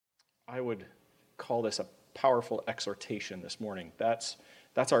I would call this a powerful exhortation this morning. That's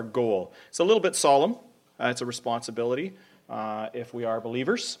our goal. It's a little bit solemn. It's a responsibility if we are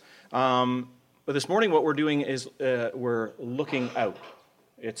believers. But this morning what we're doing is we're looking out.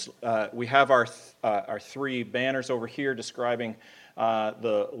 We have our three banners over here describing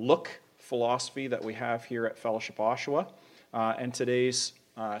the look philosophy that we have here at Fellowship Oshawa. And today's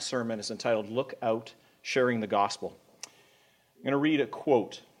sermon is entitled, Look Out, Sharing the Gospel. I'm going to read a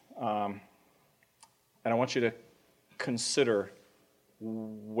quote, and I want you to consider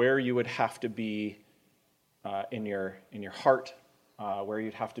where you would have to be in your heart, where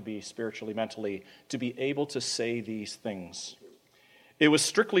you'd have to be spiritually, mentally, to be able to say these things. It was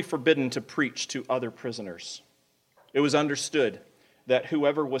strictly forbidden to preach to other prisoners. It was understood that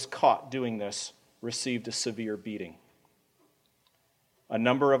whoever was caught doing this received a severe beating. A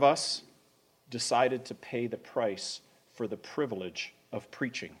number of us decided to pay the price for the privilege of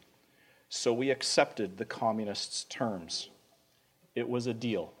preaching, so we accepted the communists' terms. It was a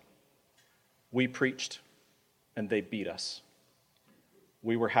deal. We preached, and they beat us.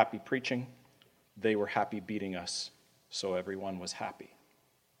 We were happy preaching, they were happy beating us, so everyone was happy.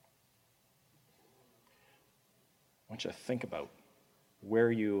 I want you to think about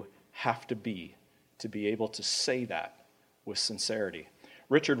where you have to be able to say that with sincerity.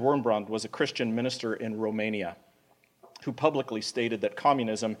 Richard Wurmbrand was a Christian minister in Romania who publicly stated that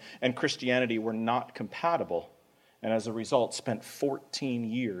communism and Christianity were not compatible, and as a result spent 14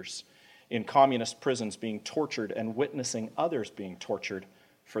 years in communist prisons being tortured and witnessing others being tortured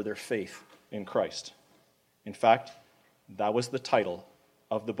for their faith in Christ. In fact, that was the title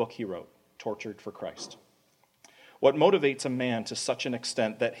of the book he wrote, Tortured for Christ. What motivates a man to such an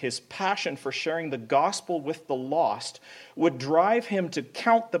extent that his passion for sharing the gospel with the lost would drive him to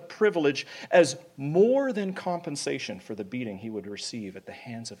count the privilege as more than compensation for the beating he would receive at the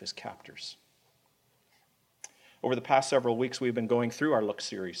hands of his captors? Over the past several weeks, we've been going through our Look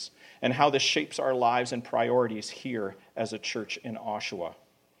series and how this shapes our lives and priorities here as a church in Oshawa.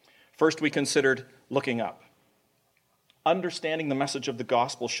 First, we considered looking up. Understanding the message of the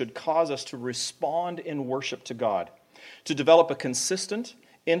gospel should cause us to respond in worship to God, to develop a consistent,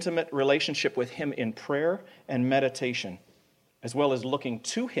 intimate relationship with Him in prayer and meditation, as well as looking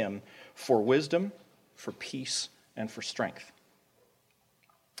to Him for wisdom, for peace, and for strength.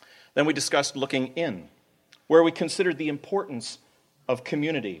 Then we discussed looking in, where we considered the importance of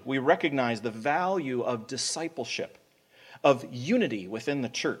community. We recognized the value of discipleship, of unity within the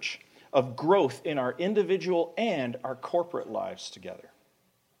church, of growth in our individual and our corporate lives together.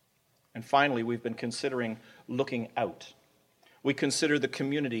 And finally, we've been considering looking out. We consider the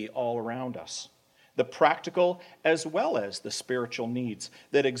community all around us, the practical as well as the spiritual needs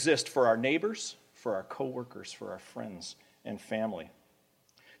that exist for our neighbors, for our co-workers, for our friends and family.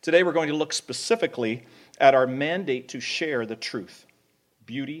 Today we're going to look specifically at our mandate to share the truth,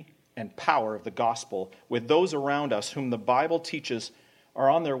 beauty, and power of the gospel with those around us whom the Bible teaches are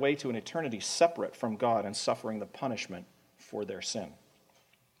on their way to an eternity separate from God and suffering the punishment for their sin.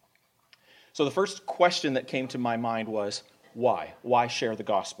 So the first question that came to my mind was, why? Why share the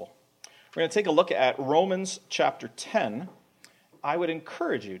gospel? We're going to take a look at Romans chapter 10. I would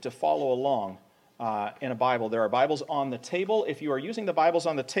encourage you to follow along in a Bible. There are Bibles on the table. If you are using the Bibles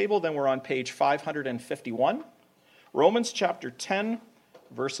on the table, then we're on page 551. Romans chapter 10,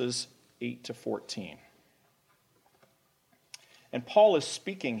 verses 8 to 14. And Paul is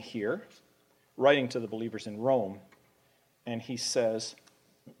speaking here, writing to the believers in Rome, and he says,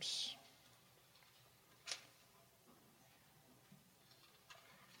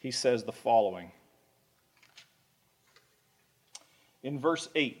 the following. In verse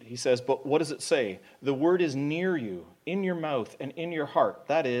 8, he says, but what does it say? The word is near you, in your mouth and in your heart.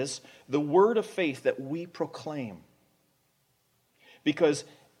 That is, the word of faith that we proclaim. Because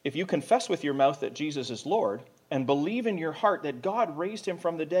if you confess with your mouth that Jesus is Lord, and believe in your heart that God raised him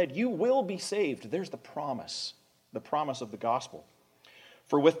from the dead, you will be saved. There's the promise of the gospel.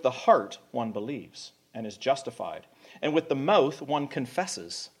 For with the heart one believes and is justified, and with the mouth one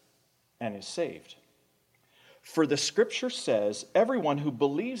confesses and is saved. For the scripture says, everyone who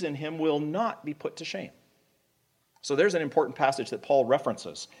believes in him will not be put to shame. So there's an important passage that Paul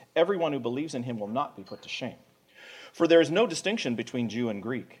references. Everyone who believes in him will not be put to shame. For there is no distinction between Jew and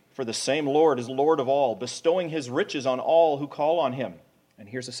Greek, for the same Lord is Lord of all, bestowing his riches on all who call on him. And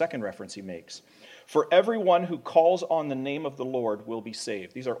here's a second reference he makes. For everyone who calls on the name of the Lord will be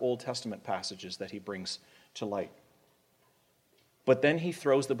saved. These are Old Testament passages that he brings to light. But then he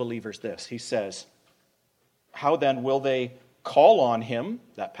throws the believers this. He says, how then will they call on him?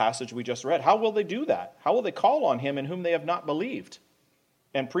 That passage we just read. How will they do that? How will they call on him in whom they have not believed?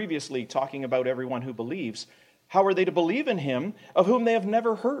 And previously, talking about everyone who believes, how are they to believe in him of whom they have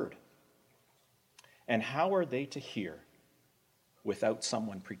never heard? And how are they to hear without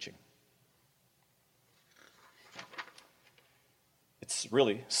someone preaching? It's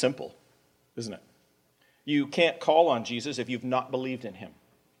really simple, isn't it? You can't call on Jesus if you've not believed in him.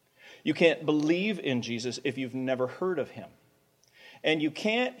 You can't believe in Jesus if you've never heard of him. And you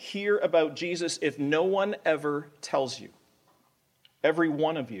can't hear about Jesus if no one ever tells you. Every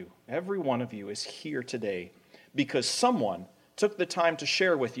one of you is here today because someone took the time to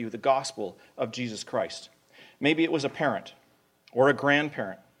share with you the gospel of Jesus Christ. Maybe it was a parent or a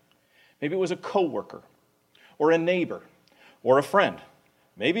grandparent. Maybe it was a coworker or a neighbor or a friend.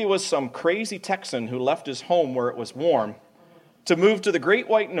 Maybe it was some crazy Texan who left his home where it was warm to move to the great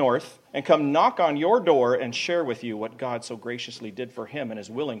white north and come knock on your door and share with you what God so graciously did for him and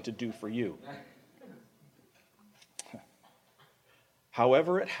is willing to do for you.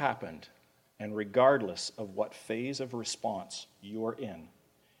 However it happened, and regardless of what phase of response you're in,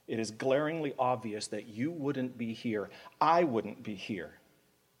 it is glaringly obvious that you wouldn't be here, I wouldn't be here,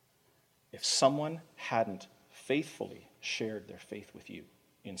 if someone hadn't faithfully shared their faith with you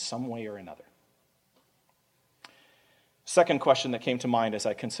in some way or another. Second question that came to mind as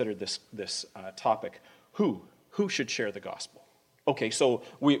I considered this topic, who should share the gospel? Okay, so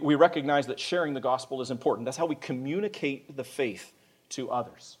we recognize that sharing the gospel is important. That's how we communicate the faith to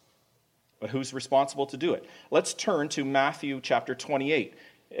others. But who's responsible to do it? Let's turn to Matthew chapter 28.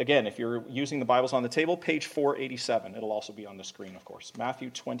 Again, if you're using the Bibles on the table, page 487. It'll also be on the screen, of course. Matthew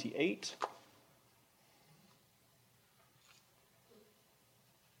 28.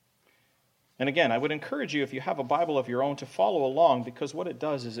 And again, I would encourage you, if you have a Bible of your own, to follow along, because what it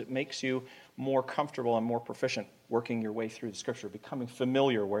does is it makes you more comfortable and more proficient working your way through the Scripture, becoming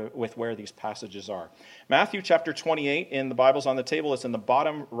familiar with where these passages are. Matthew chapter 28 in the Bibles on the table, it's in the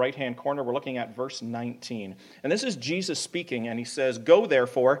bottom right-hand corner. We're looking at verse 19. And this is Jesus speaking, and he says, "Go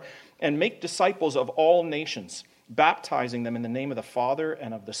therefore and make disciples of all nations, baptizing them in the name of the Father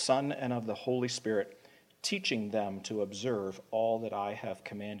and of the Son and of the Holy Spirit, teaching them to observe all that I have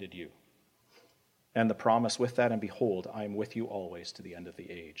commanded you. And the promise with that, and behold, I am with you always to the end of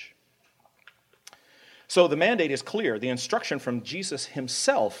the age." So the mandate is clear. The instruction from Jesus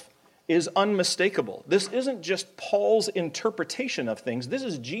himself is unmistakable. This isn't just Paul's interpretation of things. This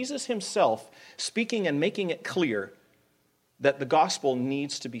is Jesus himself speaking and making it clear that the gospel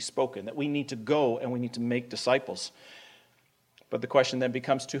needs to be spoken, that we need to go and we need to make disciples. But the question then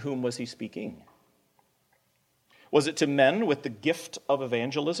becomes, to whom was he speaking? Was it to men with the gift of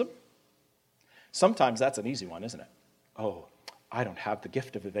evangelism? Sometimes that's an easy one, isn't it? Oh, I don't have the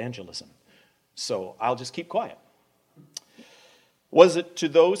gift of evangelism, so I'll just keep quiet. Was it to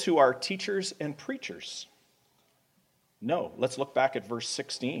those who are teachers and preachers? No. Let's look back at verse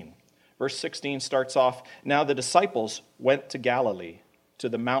 16. Verse 16 starts off, "Now the disciples went to Galilee, to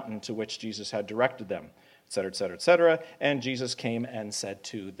the mountain to which Jesus had directed them," etc., etc., etc., "and Jesus came and said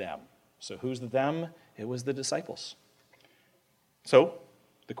to them." So who's the them? It was the disciples. So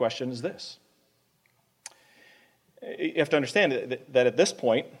the question is this. You have to understand that at this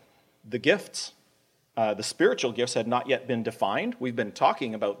point, the gifts, the spiritual gifts had not yet been defined. We've been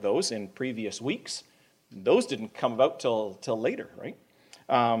talking about those in previous weeks. Those didn't come about till later, right?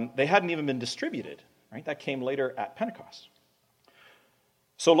 They hadn't even been distributed, right? That came later at Pentecost.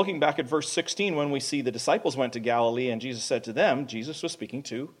 So looking back at verse 16, when we see the disciples went to Galilee and Jesus said to them, Jesus was speaking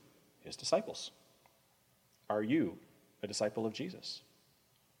to his disciples. Are you a disciple of Jesus?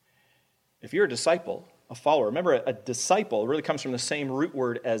 If you're a disciple, a follower. Remember, a disciple really comes from the same root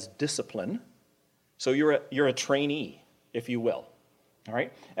word as discipline. So you're a trainee, if you will. All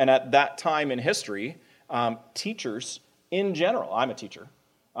right? And at that time in history, teachers in general, I'm a teacher,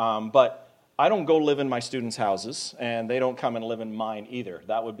 but I don't go live in my students' houses, and they don't come and live in mine either.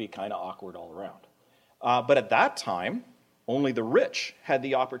 That would be kind of awkward all around. But at that time, only the rich had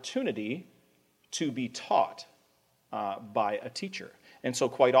the opportunity to be taught by a teacher. And so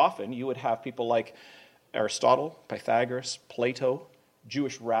quite often, you would have people like Aristotle, Pythagoras, Plato,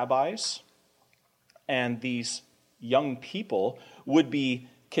 Jewish rabbis, and these young people would be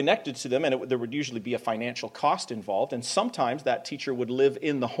connected to them, and there would usually be a financial cost involved, and sometimes that teacher would live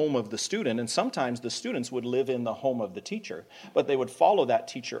in the home of the student, and sometimes the students would live in the home of the teacher, but they would follow that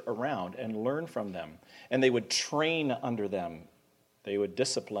teacher around and learn from them, and they would train under them. They would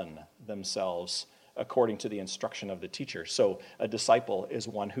discipline themselves according to the instruction of the teacher. So a disciple is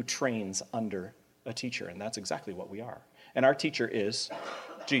one who trains under a teacher, and that's exactly what we are. And our teacher is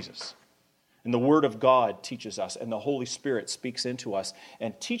Jesus. And the Word of God teaches us, and the Holy Spirit speaks into us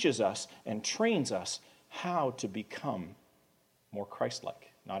and teaches us and trains us how to become more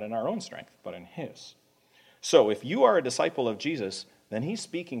Christ-like, not in our own strength, but in his. So if you are a disciple of Jesus, then he's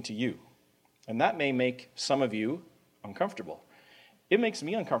speaking to you. And that may make some of you uncomfortable. It makes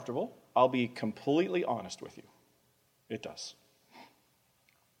me uncomfortable. I'll be completely honest with you. It does.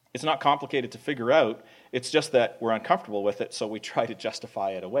 It's not complicated to figure out. It's just that we're uncomfortable with it, so we try to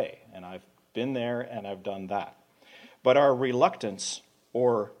justify it away. And I've been there and I've done that. But our reluctance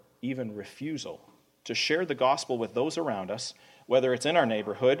or even refusal to share the gospel with those around us, whether it's in our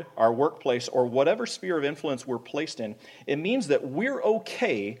neighborhood, our workplace, or whatever sphere of influence we're placed in, it means that we're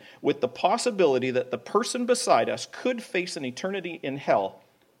okay with the possibility that the person beside us could face an eternity in hell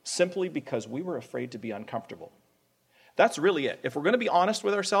simply because we were afraid to be uncomfortable. That's really it. If we're going to be honest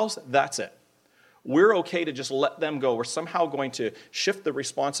with ourselves, that's it. We're okay to just let them go. We're somehow going to shift the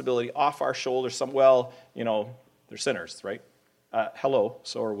responsibility off our shoulders. They're sinners, right? Hello,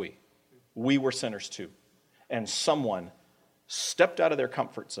 so are we. We were sinners too. And someone stepped out of their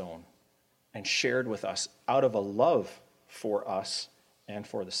comfort zone and shared with us out of a love for us and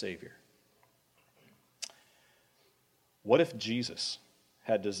for the Savior. What if Jesus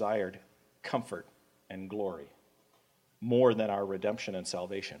had desired comfort and glory more than our redemption and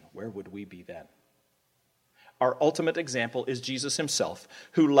salvation? Where would we be then? Our ultimate example is Jesus himself,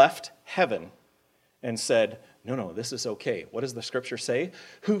 who left heaven and said, no, this is okay. What does the scripture say?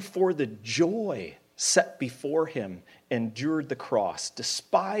 Who for the joy set before him endured the cross,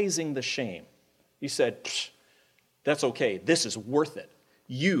 despising the shame. He said, that's okay. This is worth it.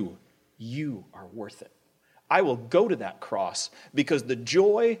 You are worth it. I will go to that cross because the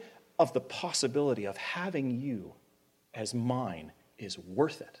joy of the possibility of having you as mine is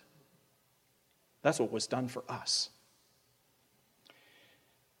worth it. That's what was done for us.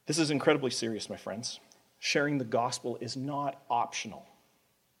 This is incredibly serious, my friends. Sharing the gospel is not optional.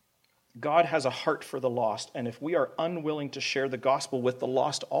 God has a heart for the lost, and if we are unwilling to share the gospel with the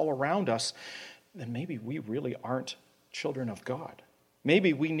lost all around us, then maybe we really aren't children of God.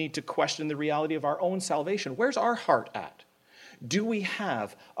 Maybe we need to question the reality of our own salvation. Where's our heart at? Do we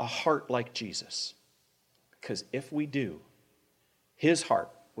have a heart like Jesus? Because if we do, his heart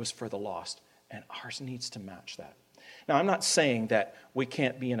was for the lost, and ours needs to match that. Now, I'm not saying that we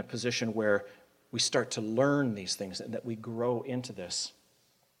can't be in a position where we start to learn these things and that we grow into this,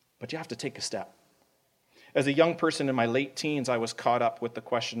 but you have to take a step. As a young person in my late teens, I was caught up with the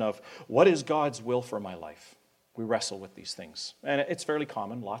question of, what is God's will for my life? We wrestle with these things, and it's fairly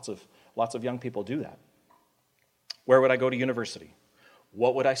common. Lots of young people do that. Where would I go to university?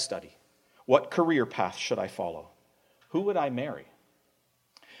 What would I study? What career path should I follow? Who would I marry?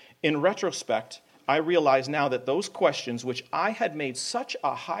 In retrospect, I realize now that those questions, which I had made such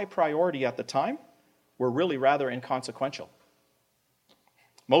a high priority at the time, were really rather inconsequential.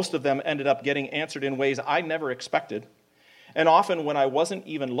 Most of them ended up getting answered in ways I never expected, and often when I wasn't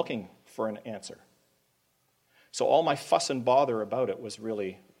even looking for an answer. So all my fuss and bother about it was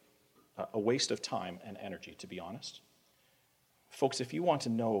really a waste of time and energy, to be honest. Folks, if you want to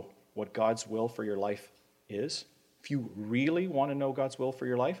know what God's will for your life is, if you really want to know God's will for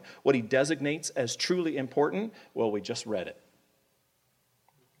your life, what he designates as truly important, well, we just read it.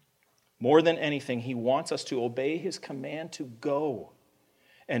 More than anything, he wants us to obey his command to go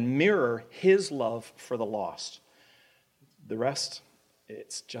and mirror his love for the lost. The rest,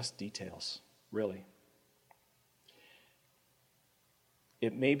 it's just details, really.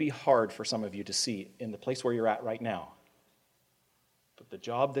 It may be hard for some of you to see in the place where you're at right now, but the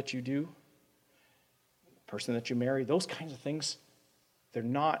job that you do, the person that you marry, those kinds of things, they're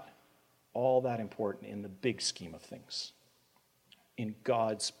not all that important in the big scheme of things, in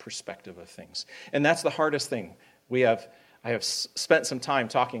God's perspective of things. And that's the hardest thing. I have spent some time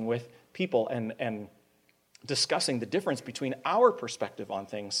talking with people and discussing the difference between our perspective on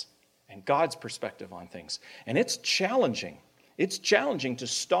things and God's perspective on things. And it's challenging. It's challenging to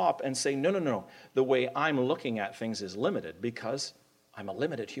stop and say, no, the way I'm looking at things is limited because I'm a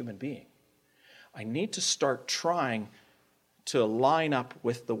limited human being. I need to start trying to line up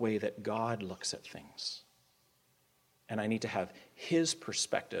with the way that God looks at things. And I need to have his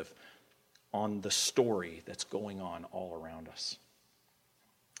perspective on the story that's going on all around us.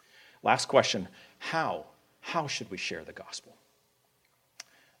 Last question, how? How should we share the gospel?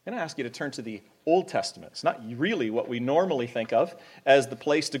 I'm going to ask you to turn to the Old Testament. It's not really what we normally think of as the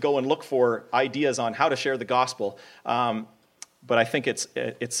place to go and look for ideas on how to share the gospel, but I think it's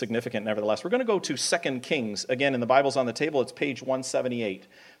significant nevertheless. We're going to go to 2 Kings. Again, in the Bible's on the table, it's page 178.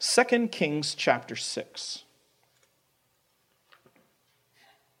 2 Kings chapter 6.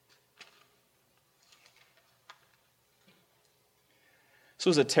 This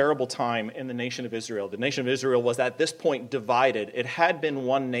was a terrible time in the nation of Israel. The nation of Israel was at this point divided. It had been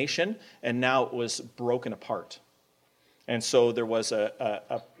one nation, and now it was broken apart. And so there was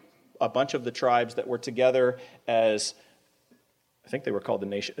a bunch of the tribes that were together as, I think they were called the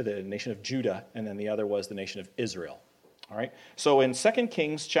nation of Judah, and then the other was the nation of Israel. All right. So in 2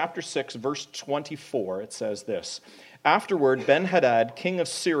 Kings chapter 6, verse 24, it says this: Afterward, Ben-Hadad, king of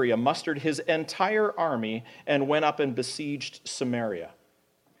Syria, mustered his entire army and went up and besieged Samaria.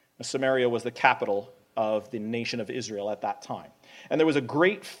 Samaria was the capital of the nation of Israel at that time. And there was a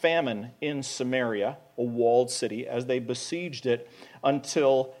great famine in Samaria, a walled city, as they besieged it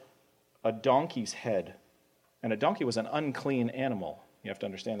until a donkey's head, and a donkey was an unclean animal. You have to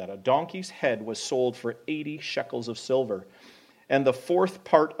understand that. A donkey's head was sold for 80 shekels of silver, and the fourth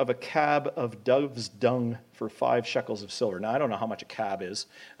part of a cab of dove's dung for 5 shekels of silver. Now, I don't know how much a cab is.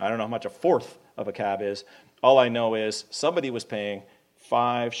 I don't know how much a fourth of a cab is. All I know is somebody was paying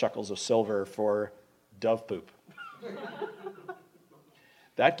 5 shekels of silver for dove poop.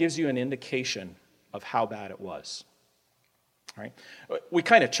 That gives you an indication of how bad it was. All right? We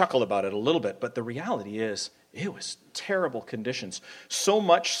kind of chuckle about it a little bit, but the reality is it was terrible conditions. So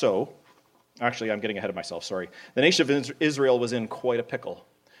much so, actually I'm getting ahead of myself, sorry. The nation of Israel was in quite a pickle.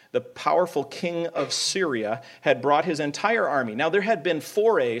 The powerful king of Syria had brought his entire army. Now there had been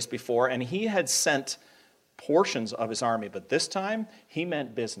forays before, and he had sent portions of his army, but this time he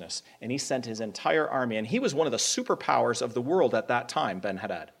meant business, and he sent his entire army, and he was one of the superpowers of the world at that time,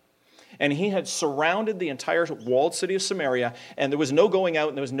 Ben-Hadad. And he had surrounded the entire walled city of Samaria, and there was no going out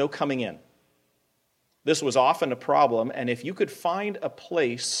and there was no coming in. This was often a problem, and if you could find a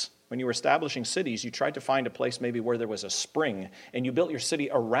place, when you were establishing cities, you tried to find a place maybe where there was a spring, and you built your city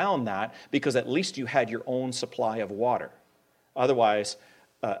around that because at least you had your own supply of water. Otherwise,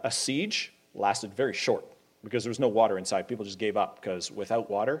 a siege lasted very short, because there was no water inside. People just gave up, because without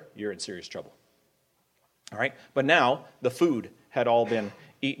water, you're in serious trouble. All right? But now, the food had all been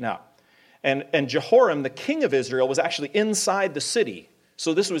eaten up. And Jehoram, the king of Israel, was actually inside the city.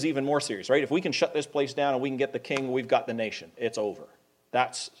 So this was even more serious, right? If we can shut this place down and we can get the king, we've got the nation. It's over.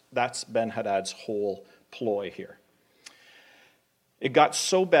 That's Ben-Hadad's whole ploy here. It got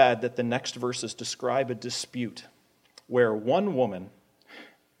so bad that the next verses describe a dispute where one woman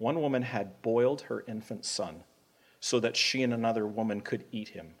had boiled her infant son so that she and another woman could eat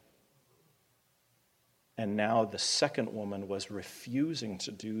him. And now the second woman was refusing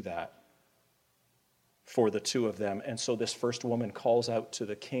to do that for the two of them. And so this first woman calls out to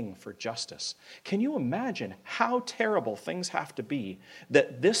the king for justice. Can you imagine how terrible things have to be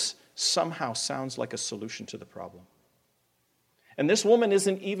that this somehow sounds like a solution to the problem? And this woman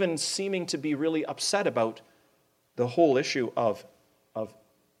isn't even seeming to be really upset about the whole issue of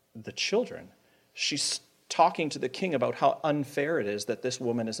the children. She's talking to the king about how unfair it is that this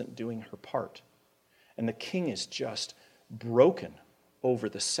woman isn't doing her part. And the king is just broken over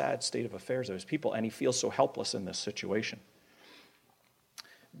the sad state of affairs of his people, and he feels so helpless in this situation.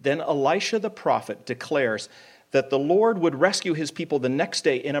 Then Elisha the prophet declares that the Lord would rescue his people the next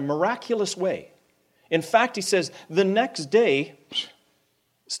day in a miraculous way. In fact, he says the next day,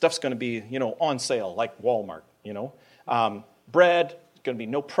 stuff's going to be, on sale, like Walmart, bread, going to be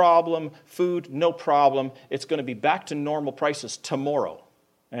no problem. Food, no problem. It's going to be back to normal prices tomorrow.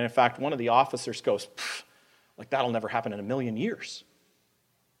 And in fact, one of the officers goes, that'll never happen in a million years.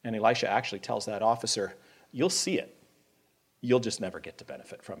 And Elisha actually tells that officer, you'll see it. You'll just never get to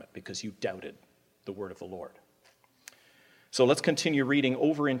benefit from it because you doubted the word of the Lord. So let's continue reading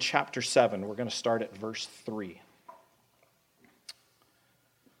over in chapter 7. We're going to start at verse 3.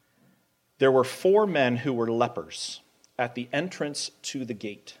 There were 4 men who were lepers at the entrance to the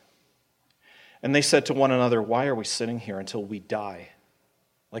gate. And they said to one another, why are we sitting here until we die?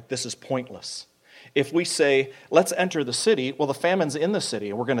 This is pointless. If we say, let's enter the city, well, the famine's in the city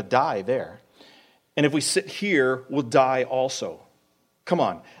and we're going to die there. And if we sit here, we'll die also. Come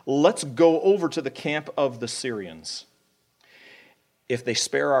on, let's go over to the camp of the Syrians. If they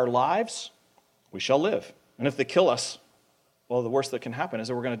spare our lives, we shall live. And if they kill us, well, the worst that can happen is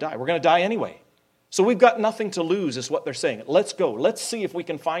that we're going to die. We're going to die anyway. So we've got nothing to lose, is what they're saying. Let's go. Let's see if we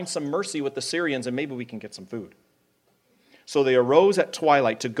can find some mercy with the Syrians and maybe we can get some food. So they arose at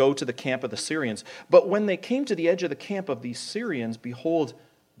twilight to go to the camp of the Syrians. But when they came to the edge of the camp of these Syrians, behold,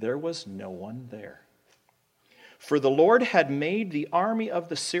 there was no one there. For the Lord had made the army of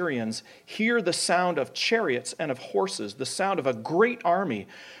the Syrians hear the sound of chariots and of horses, the sound of a great army,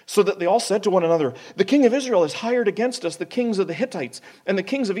 so that they all said to one another, the king of Israel has hired against us the kings of the Hittites and the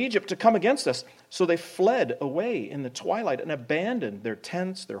kings of Egypt to come against us. So they fled away in the twilight and abandoned their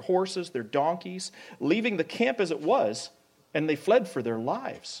tents, their horses, their donkeys, leaving the camp as it was, and they fled for their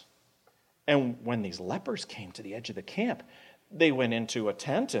lives. And when these lepers came to the edge of the camp, they went into a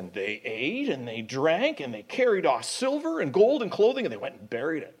tent and they ate and they drank and they carried off silver and gold and clothing and they went and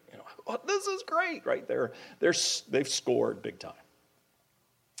buried it. Oh, this is great, right? They've scored big time.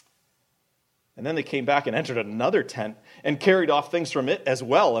 And then they came back and entered another tent and carried off things from it as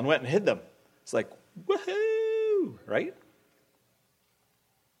well and went and hid them. It's like, woohoo, right?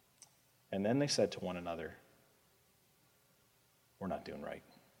 And then they said to one another, we're not doing right.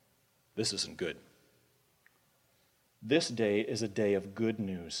 This isn't good. This day is a day of good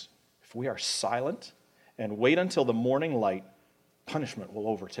news. If we are silent and wait until the morning light, punishment will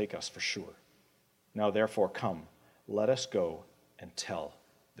overtake us for sure. Now therefore come, let us go and tell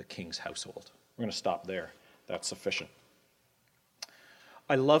the king's household. We're going to stop there. That's sufficient.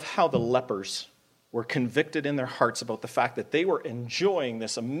 I love how the lepers were convicted in their hearts about the fact that they were enjoying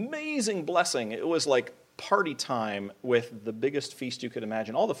this amazing blessing. It was like party time with the biggest feast you could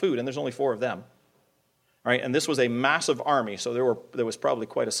imagine. All the food, and there's only 4 of them. Right? And this was a massive army, so there was probably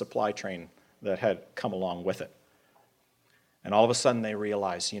quite a supply train that had come along with it. And all of a sudden they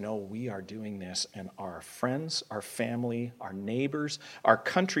realize, we are doing this, and our friends, our family, our neighbors, our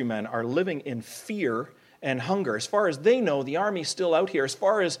countrymen are living in fear and hunger. As far as they know, the army's still out here. As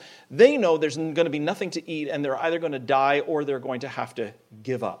far as they know, there's going to be nothing to eat, and they're either going to die or they're going to have to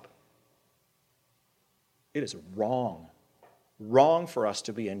give up. It is wrong for us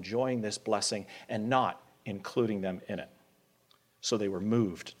to be enjoying this blessing and not including them in it. So they were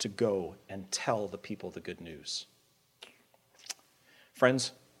moved to go and tell the people the good news.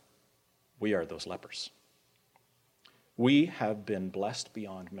 Friends, we are those lepers. We have been blessed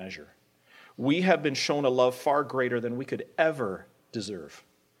beyond measure. We have been shown a love far greater than we could ever deserve.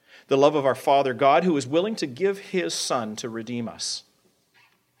 The love of our Father God, who is willing to give his Son to redeem us.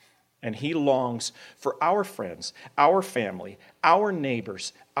 And he longs for our friends, our family, our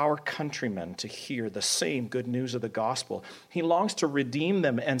neighbors, our countrymen to hear the same good news of the gospel. He longs to redeem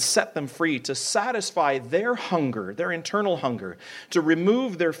them and set them free, to satisfy their hunger, their internal hunger, to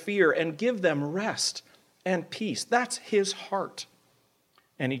remove their fear and give them rest and peace. That's his heart.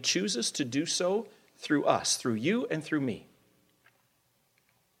 And he chooses to do so through us, through you and through me.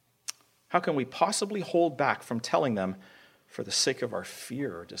 How can we possibly hold back from telling them for the sake of our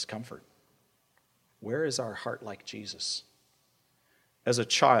fear or discomfort? Where is our heart like Jesus? As a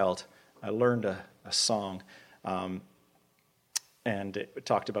child, I learned a song, and it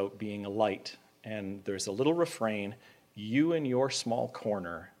talked about being a light. And there's a little refrain, you in your small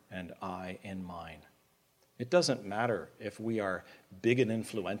corner and I in mine. It doesn't matter if we are big and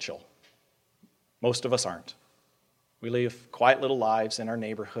influential. Most of us aren't. We live quiet little lives in our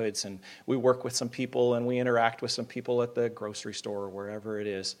neighborhoods, and we work with some people, and we interact with some people at the grocery store or wherever it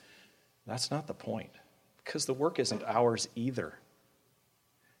is. That's not the point, because the work isn't ours either.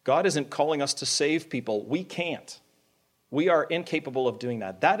 God isn't calling us to save people. We can't. We are incapable of doing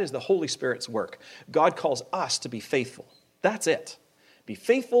that. That is the Holy Spirit's work. God calls us to be faithful. That's it. Be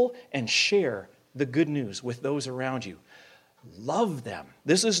faithful and share the good news with those around you. Love them.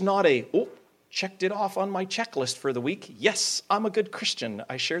 This is not checked it off on my checklist for the week. Yes, I'm a good Christian.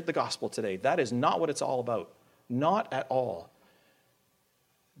 I shared the gospel today. That is not what it's all about. Not at all.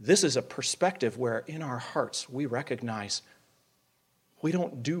 This is a perspective where in our hearts we recognize we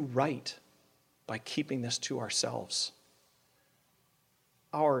don't do right by keeping this to ourselves.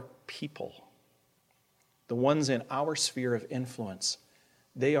 Our people, the ones in our sphere of influence,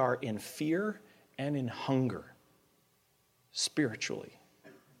 they are in fear and in hunger spiritually.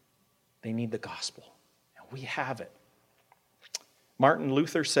 They need the gospel, and we have it. Martin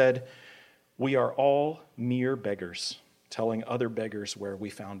Luther said, we are all mere beggars, telling other beggars where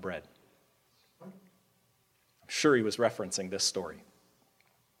we found bread. I'm sure he was referencing this story.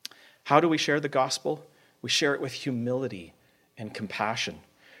 How do we share the gospel? We share it with humility and compassion,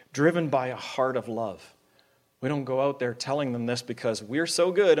 driven by a heart of love. We don't go out there telling them this because we're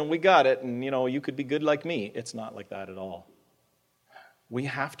so good and we got it, and you could be good like me. It's not like that at all. We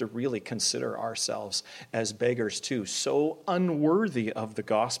have to really consider ourselves as beggars too, so unworthy of the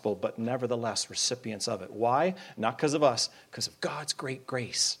gospel, but nevertheless recipients of it. Why? Not because of us, because of God's great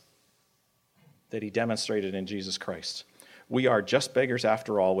grace that he demonstrated in Jesus Christ. We are just beggars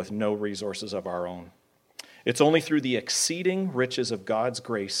after all, with no resources of our own. It's only through the exceeding riches of God's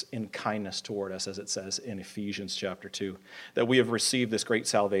grace in kindness toward us, as it says in Ephesians chapter 2, that we have received this great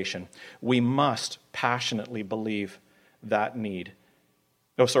salvation. We must passionately believe that need.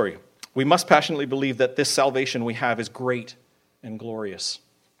 We must passionately believe that this salvation we have is great and glorious,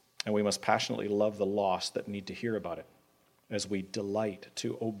 and we must passionately love the lost that need to hear about it as we delight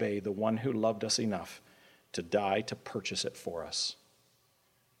to obey the one who loved us enough to die to purchase it for us.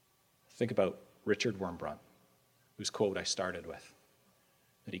 Think about Richard Wurmbrand, whose quote I started with,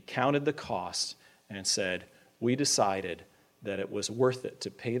 that he counted the cost and said, we decided that it was worth it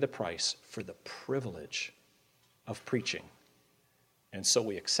to pay the price for the privilege of preaching. And so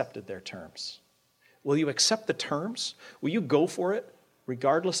we accepted their terms. Will you accept the terms? Will you go for it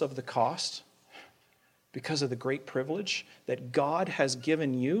regardless of the cost? Because of the great privilege that God has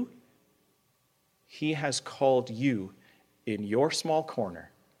given you, He has called you in your small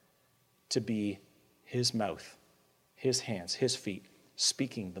corner to be His mouth, His hands, His feet,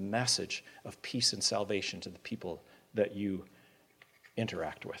 speaking the message of peace and salvation to the people that you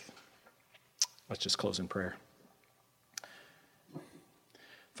interact with. Let's just close in prayer.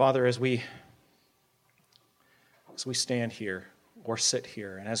 Father, as we stand here or sit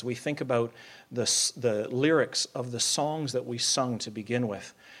here, and as we think about the lyrics of the songs that we sung to begin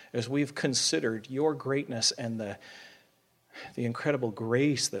with, as we've considered your greatness and the incredible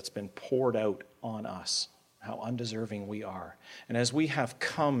grace that's been poured out on us, how undeserving we are, and as we have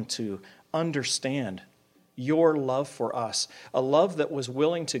come to understand your love for us, a love that was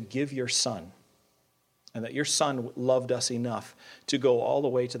willing to give your Son, and that your Son loved us enough to go all the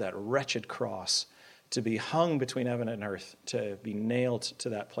way to that wretched cross, to be hung between heaven and earth, to be nailed to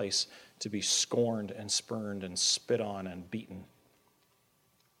that place, to be scorned and spurned and spit on and beaten,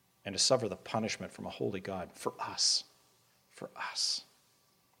 and to suffer the punishment from a holy God for us. For us.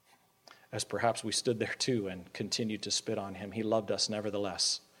 As perhaps we stood there too and continued to spit on him, he loved us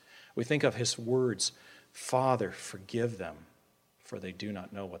nevertheless. We think of his words, Father, forgive them, for they do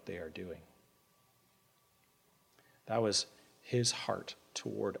not know what they are doing. That was his heart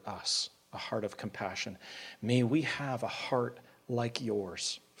toward us, a heart of compassion. May we have a heart like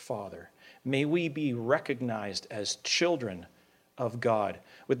yours, Father. May we be recognized as children of God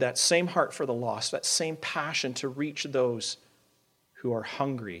with that same heart for the lost, that same passion to reach those who are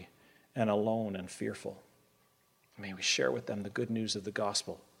hungry and alone and fearful. May we share with them the good news of the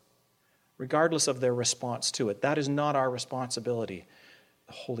gospel, regardless of their response to it. That is not our responsibility.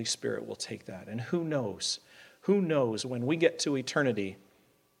 The Holy Spirit will take that. And who knows when we get to eternity,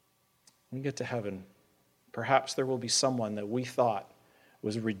 when we get to heaven, perhaps there will be someone that we thought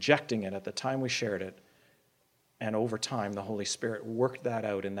was rejecting it at the time we shared it. And over time, the Holy Spirit worked that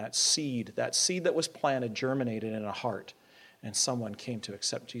out, and that seed that was planted germinated in a heart, and someone came to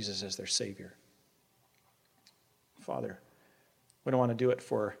accept Jesus as their Savior. Father, we don't want to do it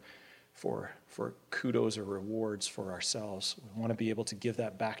for kudos or rewards for ourselves. We want to be able to give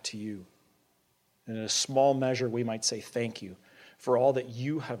that back to you. And in a small measure, we might say thank you for all that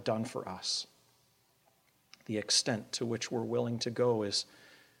you have done for us. The extent to which we're willing to go is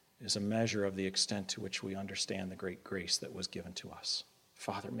a measure of the extent to which we understand the great grace that was given to us.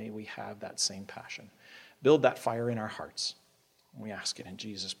 Father, may we have that same passion. Build that fire in our hearts. We ask it in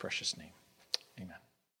Jesus' precious name.